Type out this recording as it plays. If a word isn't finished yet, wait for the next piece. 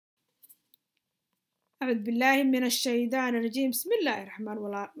أعوذ بالله من الشيطان الرجيم بسم الله الرحمن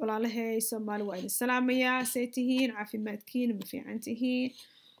walaalahey Soomaali waa idin salaamayaa saytihiin caafimaadkiin ma fiicantihiin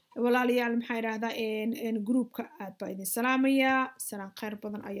walaalayaal maxaa yiraahdaa groupka aad baa idin salaamayaa salaan khayr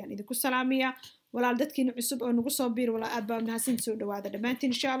badan ayaan idinku salaamayaa walaal dadkiina cusub oo nagu soo biir walaal aad baa mahadsan soo dhawaada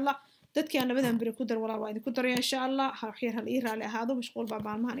dhamaantiin insha Allah dadkii aan labadan bari ku dar walaal waa idinku daraya insha Allah xir hal ii raali ahaado mashquul baa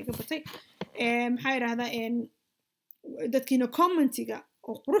maalmahan iga batay maxaa yiraahdaa dadkiina commentiga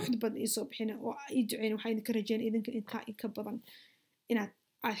oo quruxda badan ii soo bixina oo ii duceyn waxa idin ka rajeynaa idinka intaa in ka badan inaad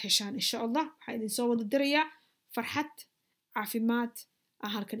aad heshaan insha Allah waxa idin soo wada dirayaa farxad caafimaad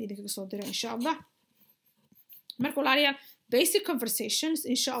halkan idinkaga soo diray insha Allah marka walaalayaal basic conversations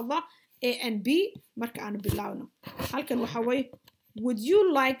insha Allah A and B marka aan bilaawno halkan waxa way would you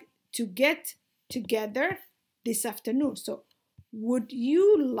like to get together this afternoon so would you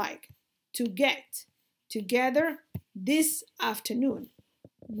like to get together this afternoon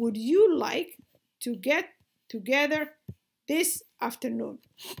would you like to get together this afternoon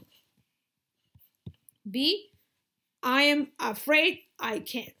B I am afraid I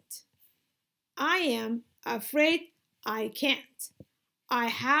can't. I am afraid I can't. I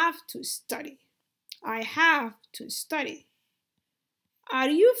have to study. I have to study. Are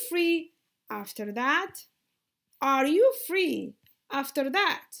you free after that? Are you free after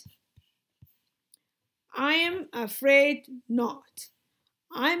that? I am afraid not.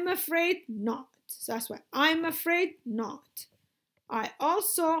 I'm afraid not. So that's why I'm afraid not. I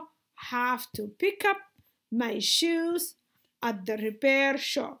also have to pick up my shoes at the repair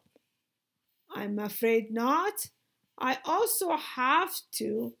shop. I'm afraid not. I also have to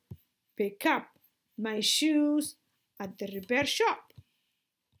pick up my shoes at the repair shop.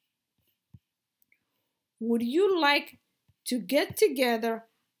 Would you like to get together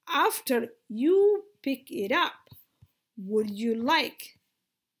after you pick it up? Would you like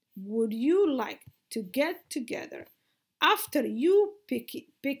to get together after you pick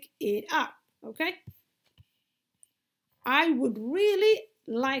it up? Okay? I would really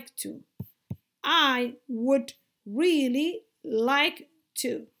like to. I would really like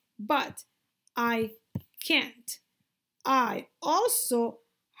to, but I can't. I also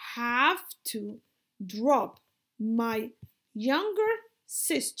have to drop my younger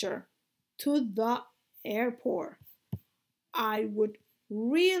sister to the airport. I would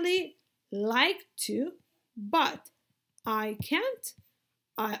really like to, but I can't.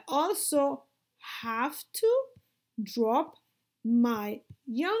 I also have to drop my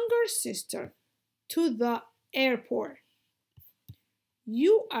younger sister to the airport.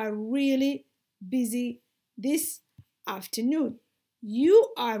 You are really busy this afternoon. You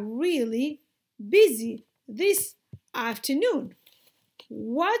are really busy this afternoon.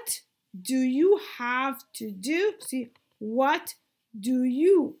 What do you have to do? See, what do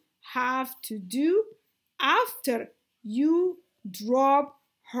you have to do after you drop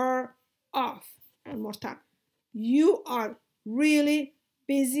her off? One more time. You are really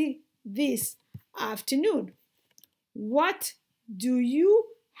busy this afternoon. What do you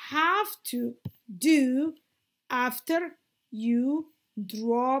have to do after you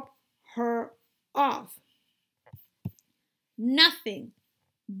drop her off? Nothing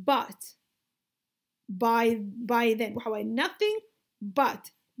but by then. Nothing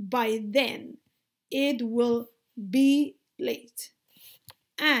but by then it will be late.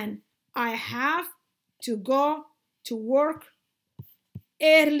 And I have to go to work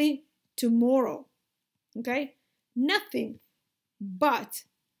early tomorrow. Okay? Nothing but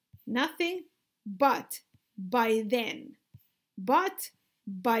by then. But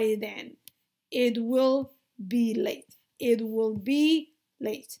by then it will be late. It will be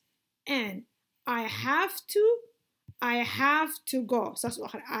late. And I have to go. I have to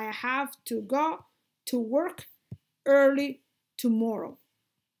go to work early tomorrow.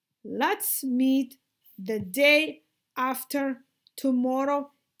 Let's meet the day after tomorrow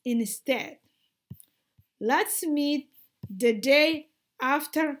instead. Let's meet the day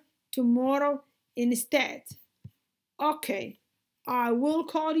after tomorrow instead. Okay, I will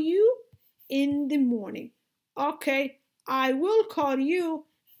call you in the morning. Okay, I will call you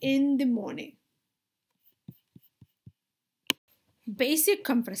in the morning. Basic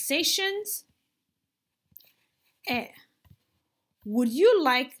conversations. A. Would you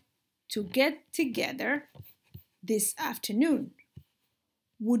like to get together this afternoon?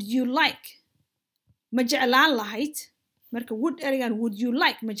 Would you like? Ma jeclaan lahayd marka would erigan would you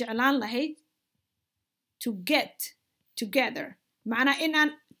like ma jeclaan lahayd to get together macna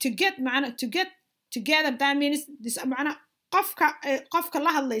inaan to get together that means this macna qofka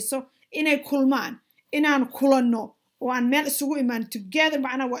la hadlayso inay kulmaan inaan kulanno oo aan meel isugu imaan together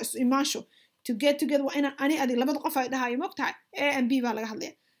macna waa isu imaansho to get together waa inaan ani adi labada qof ay dhahayo mogtahay A and B baa laga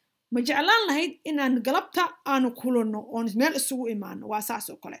hadlaya ma jeclaan lahayd inaan galabta aanu kulanno oon meel isugu imaano waa saas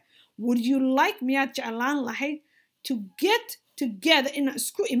oo kale would you like miyaad jeclaan lahayd to get together inaan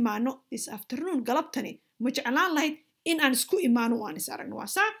isku imaano this afternoon galabtani ma jeclaan lahayd in aan isku imaano oo aan is aragno waa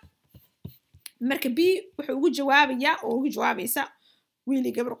saa marka B wuxuu ugu jawaabayaa oo ugu jawaabaysa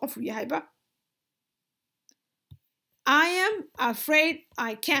wiili gabar qof uu yahayba I am afraid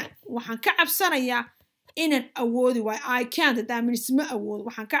I can't waxaan ka cabsanayaa inaan awoodi waayo I can't that means ma awoodo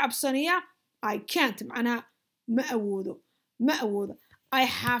waxaan ka cabsanayaa I can't macnaha ma awoodo I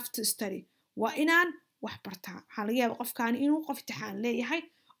have to study waa inaan wax bartaa waxaa laga yaabaa qofkaani inuu qof imtixaan leeyahay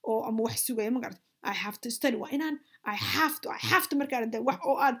oo ama wax sugaya ma garata I have to study waa inaan I have to markaa de wax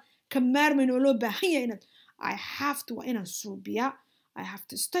oo aad ka maarmayn oo loo baahan yahay inaad I have to waa inaan suubiyaa I have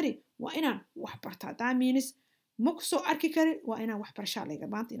to study waa inaan wax bartaa that means ma ku soo arki karin waa inaan wax barashaa layga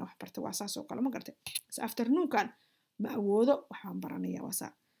maanta inaan wax barta waa saas oo kale ma gartay afternoonkan ma awoodo waxaan baranayaa waa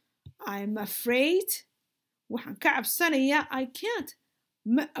saa I'm afraid waxaan ka cabsanayaa I can't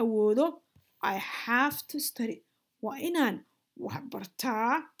ma awoodo I have to study waa inaan wax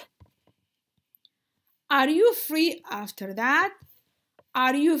bartaa are you free after that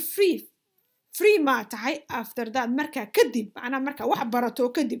are you free ma tahay after that markaa kadib macnaa markaa wax barato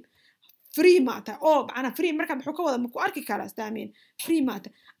kadib free maata oo macna free marka muxuu ka wada ma ku arki karaa istaamin free maata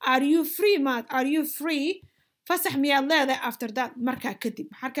are you free fasax miyaad leedahay after that marka kadib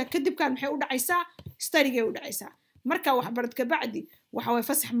kadibkan maxay u dhacaysaa study-gay u dhacaysaa marka wax barad ka bacdi waxa way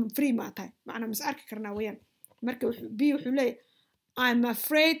fasax free maata macna mas arki karnaa wayaan marka wuxuu leeyahay I'm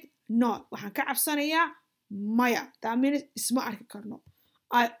afraid not waxaan ka cabsanayaa maya that means isma arki karno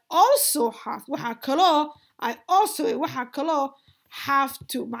I also have waxa kaloo have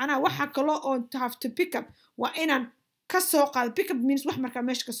to macnaha waxa kaloo on have to pick up waa inaan ka soo qaado pick up means wax markaa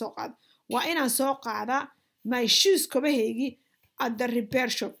meesha ka soo qaado waa inaan soo qaadaa my shoes kobahaygi at the repair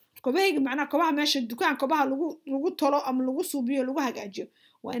shop kobahaygi macnaha kobaha meesha dukaan kobaha lagu tolo ama lagu suubiyo lagu hagaajiyo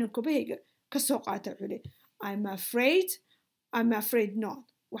waa inaan kobahayga ka soo qaata xule I'm afraid not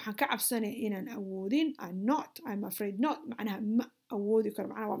waxaan ka cabsanaya inaan awoodin I'm afraid not macnaha ma awoodi karo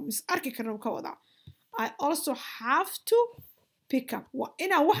macnaha waa mis arki karna ka wadaa I also have to pick up waa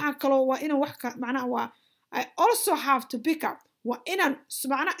inaan waxa kaloo waa inaan wax macnaha waa I also have to pick up waa inaan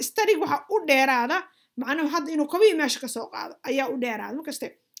macnaha study waxa u dheeraada macnaha hadda inuu kobihi meesha ka soo qaado ayaa u dheeraada markaste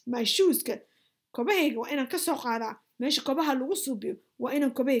my shoes-ka kobahayga waa inaan ka soo qaadaa meesha kobaha lagu suubiyo waa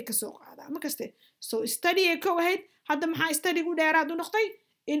inaan kobahayga ka soo qaadaa markaste so study ay ka ahayd hadda maxaa study u dheeraad u noqday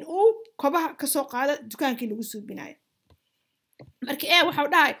in uu kobaha ka soo qaado dukaankii lagu suubinayo marka waxa uu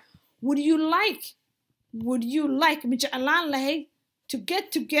dhahay would you like ma jeclaan lahayd to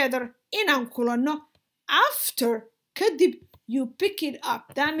get together inaan kulanno after kadib you pick it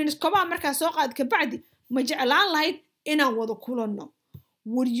up that means kobaha markaa soo qaad ka bacdi ma jeclaan lahayd inaan wada kulanno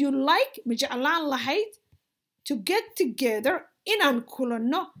would you like ma jeclaan lahayd to get together inaan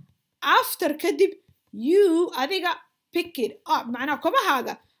kulanno after kadib you adiga pick it up macnaa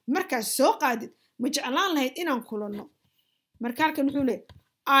kobahaaga markaa soo qaadid ma jeclaan lahayd inaan kulanno marka halkan wuxuu leeyahay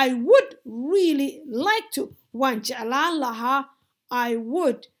I would really like to waan jeclaan lahaa I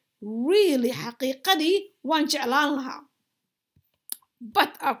would really xaqiiqadii waan jeclaan lahaa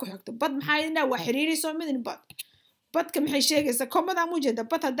but aa ku xigto but maxaa idin waa xiriirayso midin badka maxay sheegaysaa komada mu jeeda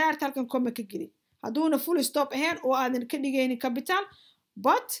but haddaa arta halkan koma ka geli hadduuna full stop ahayn oo aadan ka dhigaynin capital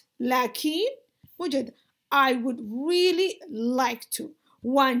but laakiin mu jeeda I would really like to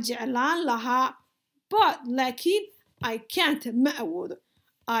waan jeclaan lahaa but laakiin I can't ma awoodo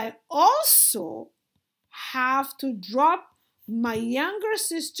I also have to drop my younger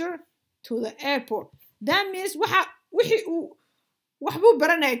sister to the airport that means waxbuu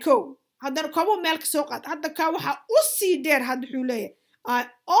baranaya kow haddana kobo meel ka soo qaad hadda kaa waxa u sii dheer hadda wuxuu leeyahay I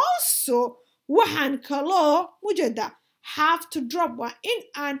also waxaan kaloo mujeda have to drop waa in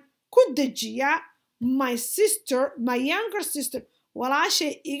aan ku dejiyaa my younger sister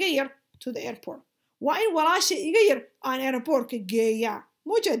walaashay iga yar to the airport waa in walaashay iga yar aan airportka geeyaa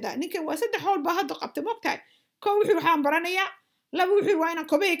mujeda ninkan waa saddex howl baa hadda qabta mogtahay kow wuxuu waxaan baranayaa laba wuxuu waa inaan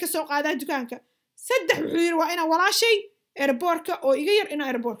kobahey ka soo qaadaa dukaanka saddex wuxuu yiri waa inaan walaashay airportka oo iga yar inaan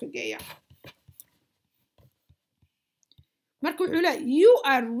airportka geeyaa marka wuxuu leeyahay you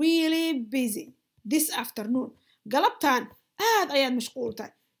are really busy this afternoon galabtan aad ayaad mashquul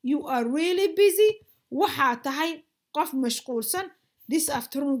tahay you are really busy waxaa tahay qof mashquulsan this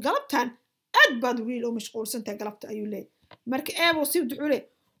afternoon galabtan aad baad really u mashquulsan tahay galabta ayuu leeyahay marka si wuxuu leeyahay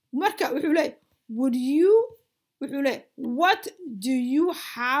marka wuxuu leeyahay wuxuu leeyahay what do you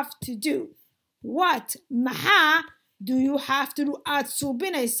have to do what maxaa do you have to do aad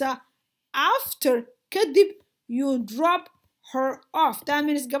suubinaysaa after kadib you drop her off that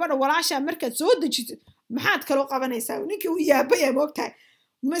means gabadha walaasha markaad soo dejiso maxaad kaloo qabanaysaa ninkii uu yaabaya moogtahay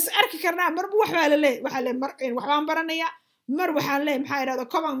mas arki karnaa marba waxbaa la leeyahay waxaa le mar waxbaan baranayaa mar waxaan leeyahay maxaa idhahda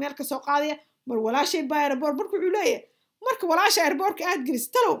koban meel ka soo qaadaya mar walaashay baa airport marka wuxuu leeyahay marka walaasha airportka aad gelis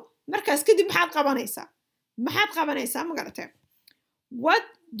talow markaas kadib maxaad qabanaysaa ma garatay what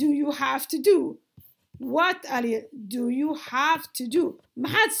do you have to do what do you have to do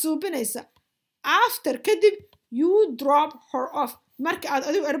maxaad suubinaysaa after kadib you drop her off marka aad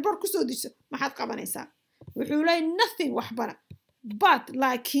adigu airport ku soo dejiso maxaad qabanaysaa wuxuu leeyahay nothing waxbana but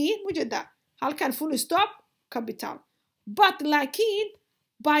laakiin mujada halkan full stop capital but laakiin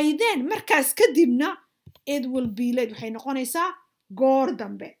by then markaas kadibna it will be late waxay noqonaysaa goor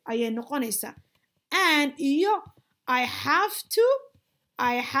dambe ayay noqonaysaa and iyo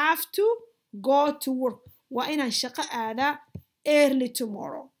I have to go to work waa inaan shaqo aadaa early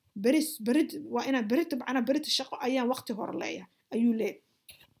tomorrow waa inaan berito shaqo ayaan waqti hore leeyahay ayuu leeyahay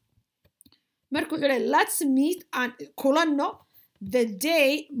marka wuxuu leeyahay let's meet and kulanno the day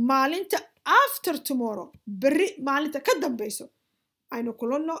maalinta after tomorrow berri maalinta ka dambayso aynu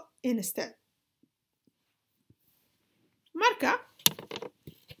kulanno instead marka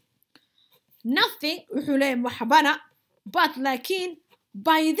nothing wuxuu leeyahay waxbana but laakiin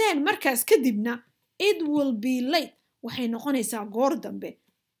by then markaas kadibna it will be late waxay noqonaysaa goor dambe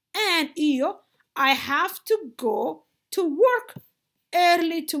and iyo I have to go to work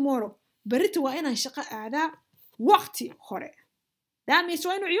early tomorrow berito waa inaan shaqo aadaa waqti hore that means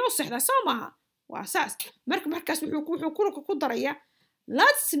waa inuu ciyoo sexdaa soo maaha waa saas markaas wuxuu kulanka ku darayaa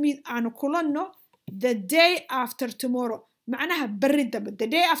let's meet aan kulanno the day after tomorrow macnaha berri dambe the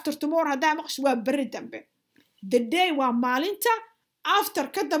day after tomorrow haddaa maqasho waa berri dambe the day waa maalinta after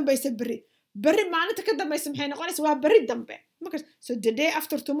ka dambaysa berri maalinta ka dambaysa maxay noqonaysaa waa berri dambe so the day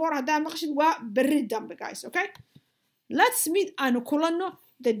after tomorrow haddaa maqashid waa berri dambe guys okay let's meet aan kulanno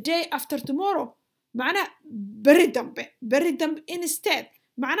the day after tomorrow macnaha berri dambe instead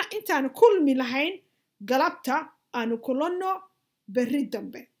macnaha intaan kulmi lahayn galabta aan kulanno berri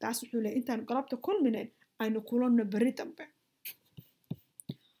dambe taas wuxuu leeyahay intaan galabta kulminayn aan kulanno berri dambe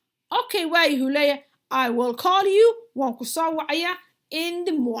okay waayuu leeyahay I will call you waan ku soo wacayaa in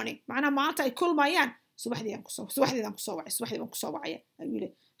the morning macnaha maanta ay kulmayaan subaxdii baan kusoo wacaya ayuu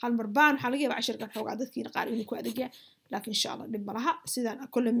leeyahay hal mar baan waxaa laga yaabaa cashirkan xoogaa dadkiina qaar inuu ku adeegyaa laakiin insha allah dhib malaha sidaan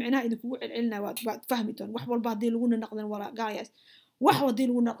kolle micnaha idinkugu celcelinaya waad fahmi doon wax walba haddii laguna noqdan walaa gaayas wax haddii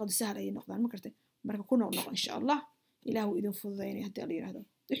lagu noqdo sahal ayay noqdaan ma kartay marka ku noqnoqo insha allah ilaahu idin fududaynaya haddii la yidhaahdo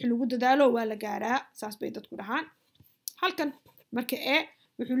wixii lagu dadaalo waa la gaaraa saas bay dadku dhahaan halkan marka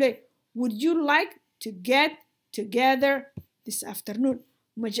wuxuu leeyahay would you like to get together this afternoon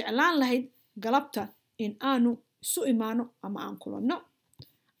ma jeclaan lahayd galabta in aanu isu imaano ama aan kulanno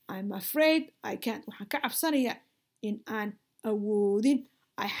I'm afraid I can't waxaan ka cabsanayaa in aan awoodin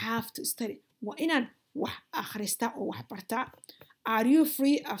I have to study waa inaan wax akhristaa oo wax bartaa are you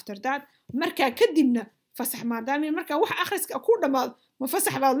free after that markaa kadibna fasax maadaama markaa wax akhriska ku dhamaado ma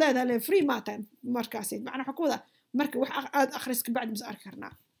fasax baad leedahay free ma tahay markaasi macna waxa ku wada marka wax aad akhriska bacdi mas arki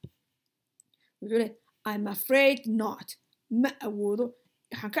karnaa wuxuu leeyahay I'm afraid not ma awoodo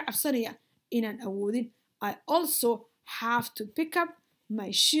waxaan ka cabsanayaa inaan awoodin I also have to pick up my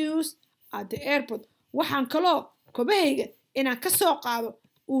shoes at the airport waxaan kaloo kobahayga inaan ka soo qaado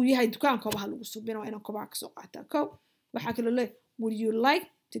uu yahay dukaan kobaha lagu subino waa inaan kobaha ka soo qaataa kow waxaa kaloo leeyahay would you like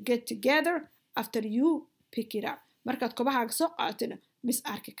to get together after you pick it up markaad kobahaaga soo qaatona mis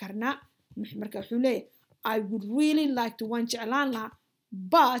arki karnaa marka wuxuu leeyahay I would really like to waan jeclaan lahaa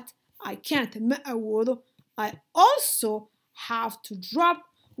but I can't ma awoodo I also have to drop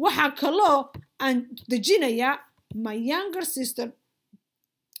waxaa kaloo aan dejinayaa my younger sister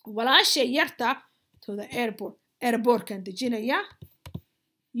walaashay yarta to the airportkan dejinayaa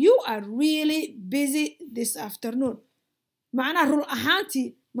you are really busy this afternoon macnaha run ahaantii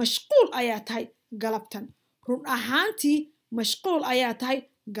mashquul ayaa tahay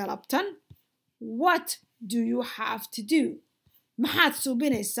galabtan what do you have to do maxaad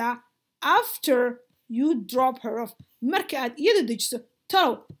suubinaysaa after you drop her off marka aad iyada dejiso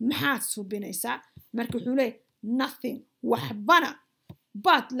talow maxaad suubinaysaa marka wuxuu leeyahay nothing waxbana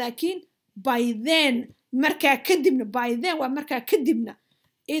but laakiin by then markaa kadibna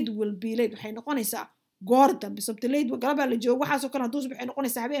it will be late waxay noqonaysaa goor dambe sabta late galabaa la joogo waxaasoo kale hadduu waxay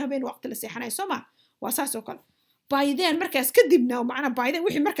noqonaysaa habeen waqti la seexanayo soo maa waa saasoo kale by then markaas kadibna macnaa by then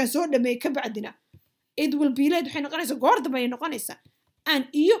wixii markaas soo dhameeyey ka bacdina it will be late waxay noqonaysaa goor dambe ayay noqonaysaa and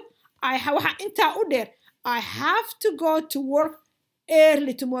iyo waxaa intaa u dheer I have to go to work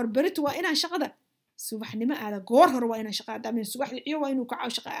early tomorrow berito waa inaan shaqada subaxnimo aada goor hore waa inaan shaqo aada min subaxdii ciyo waa inuu kaco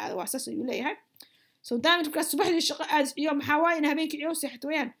shaqo aada waa saas ayuu leeyahay so daamin markaas subaxdii shaqo aada ciyo maxaa waaye in habeenkii ciyo seexato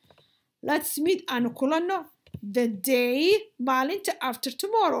weeyaan let's meet aanu kulanno the day maalinta after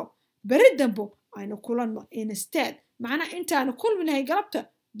tomorrow beri dambo aynu kulanno instead macnaa intaanu kulmi lahay galabta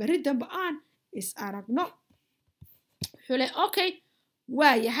beri dambo aan is aragno wuxuu leeyahay okay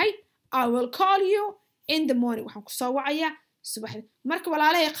waa yahay I will call you in the morning waxaan ku soo wacayaa subaxdii marka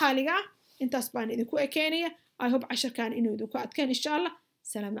walaalahay qaaliga ah intaas baan idinku ekeynaya I hope casharkan inuu idinku adkaan insha allah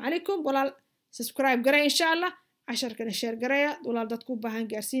salaamu calaykum walaal subscribe garay insha allah casharkana share garaya walaal dadku u baahan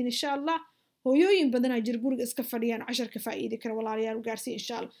gaarsiin insha allah hooyooyin badanaa jir guriga iska fadhiyaan casharka faa'iidi kara walaalayaal gaarsiin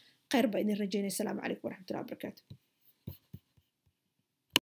insha allah khayr baa idin rajaynaya salaamu calaykum waraxmatullahi wabarakaatu